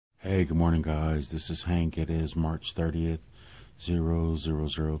Hey, good morning, guys. This is Hank. It is March 30th,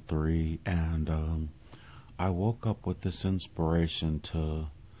 0003, and I woke up with this inspiration to,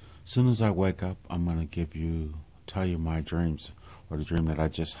 as soon as I wake up, I'm going to tell you my dreams, or the dream that I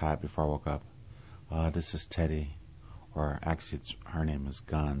just had before I woke up. This is Teddy, or actually her name is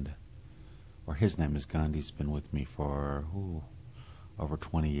Gund, or his name is Gund. He's been with me for over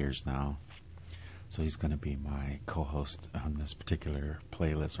 20 years now. So he's going to be my co-host on this particular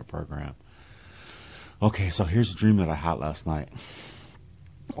playlist or program. Okay, so here's a dream that I had last night,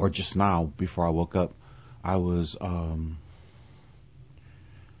 or just now before I woke up. I was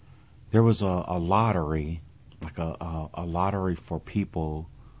there was a lottery, like a lottery for people,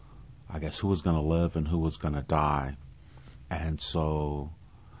 I guess, who was going to live and who was going to die. And so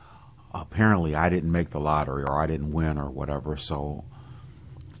apparently I didn't make the lottery, or I didn't win, or whatever. So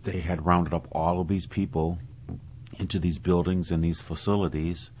they had rounded up all of these people into these buildings and these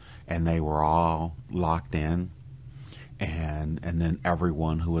facilities, and they were all locked in. And then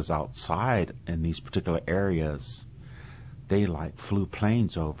everyone who was outside in these particular areas, they like flew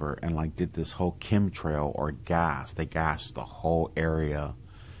planes over and like did this whole chemtrail or gas. They gassed the whole area.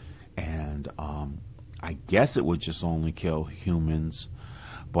 And I guess it would just only kill humans,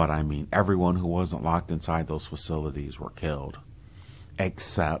 but I mean, everyone who wasn't locked inside those facilities were killed,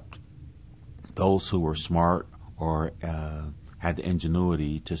 except those who were smart or had the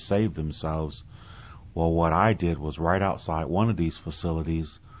ingenuity to save themselves. Well, what I did was, right outside one of these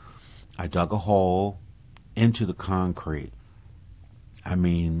facilities, I dug a hole into the concrete. I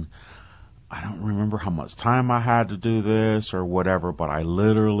mean, I don't remember how much time I had to do this or whatever, but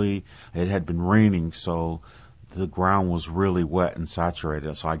it had been raining, so the ground was really wet and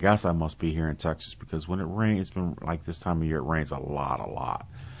saturated. So I guess I must be here in Texas, because when it rains, it's been like this time of year, it rains a lot.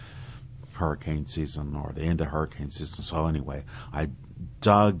 Hurricane season, or the end of hurricane season. So anyway, I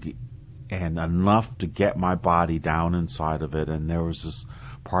dug and enough to get my body down inside of it, and there was this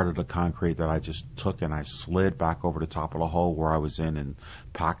part of the concrete that I just took and I slid back over the top of the hole where I was in and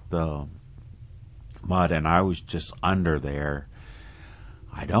packed the mud, and I was just under there.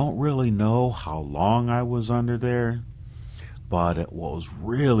 I don't really know how long I was under there, but what was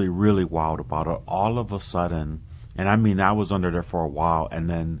really, really wild about it, all of a sudden, and I mean, I was under there for a while, and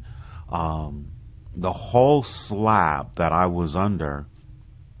then the whole slab that I was under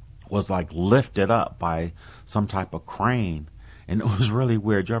was like lifted up by some type of crane, and it was really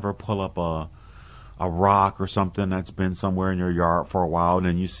weird. You ever pull up a rock or something that's been somewhere in your yard for a while, and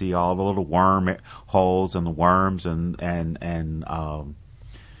then you see all the little worm holes and the worms and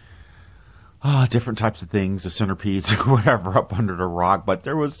different types of things, the centipedes or whatever up under the rock. But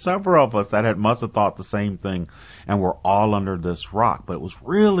there was several of us that must have thought the same thing, and we're all under this rock. But it was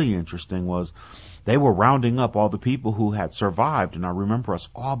really interesting was they were rounding up all the people who had survived. And I remember us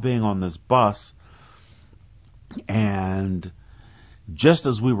all being on this bus, and just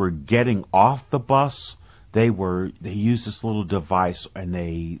as we were getting off the bus, they used this little device, and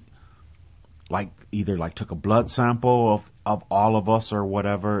they either took a blood sample of all of us or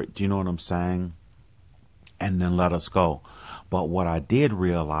whatever. Do you know what I'm saying? And then let us go. But what I did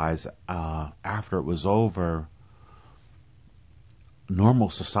realize after it was over, normal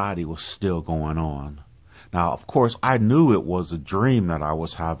society was still going on. Now, of course, I knew it was a dream that I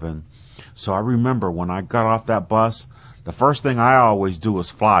was having. So I remember when I got off that bus, the first thing I always do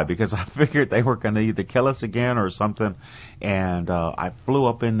is fly, because I figured they were going to either kill us again or something. And I flew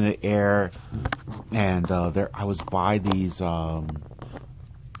up in the air, and there I was by these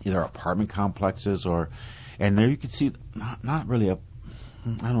either apartment complexes and there you could see not really I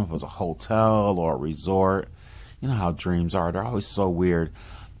don't know if it was a hotel or a resort. You know how dreams are; they're always so weird.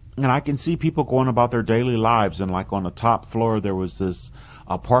 And I can see people going about their daily lives, and like on the top floor there was this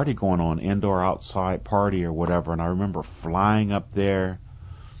a party going on, indoor outside party or whatever, and I remember flying up there,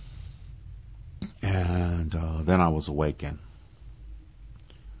 and then I was awakened.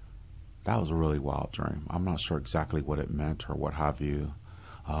 That was a really wild dream. I'm not sure exactly what it meant or what have you.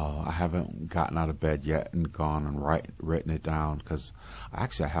 I haven't gotten out of bed yet and gone and written it down, because I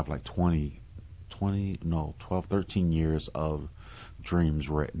have like 12, 13 years of dreams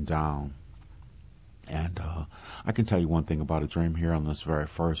written down. And I can tell you one thing about a dream here on this very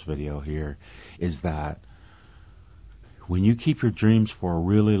first video here, is that when you keep your dreams for a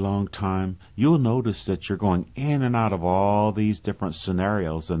really long time, you'll notice that you're going in and out of all these different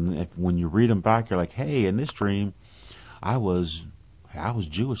scenarios. And when you read them back, you're like, hey, in this dream, I was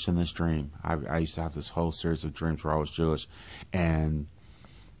Jewish in this dream. I used to have this whole series of dreams where I was Jewish, and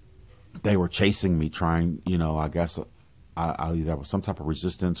they were chasing me, trying, I guess I either was some type of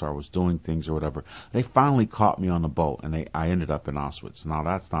resistance or I was doing things or whatever. They finally caught me on the boat, and I ended up in Auschwitz. Now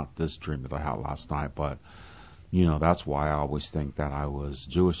that's not this dream that I had last night, but that's why I always think that I was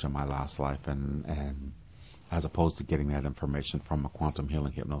Jewish in my last life, and as opposed to getting that information from a quantum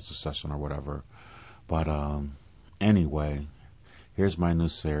healing hypnosis session or whatever. But anyway, here's my new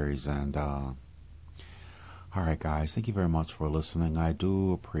series, and all right, guys, thank you very much for listening. I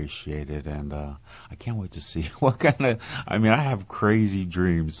do appreciate it, and I can't wait to see what kind of. I mean, I have crazy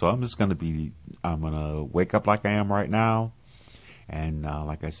dreams, so I'm gonna wake up like I am right now, and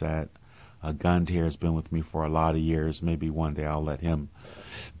like I said, Gund has been with me for a lot of years. Maybe one day I'll let him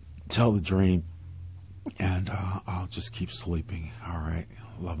tell the dream, and I'll just keep sleeping. All right,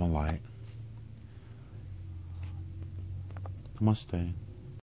 love and light. Namaste.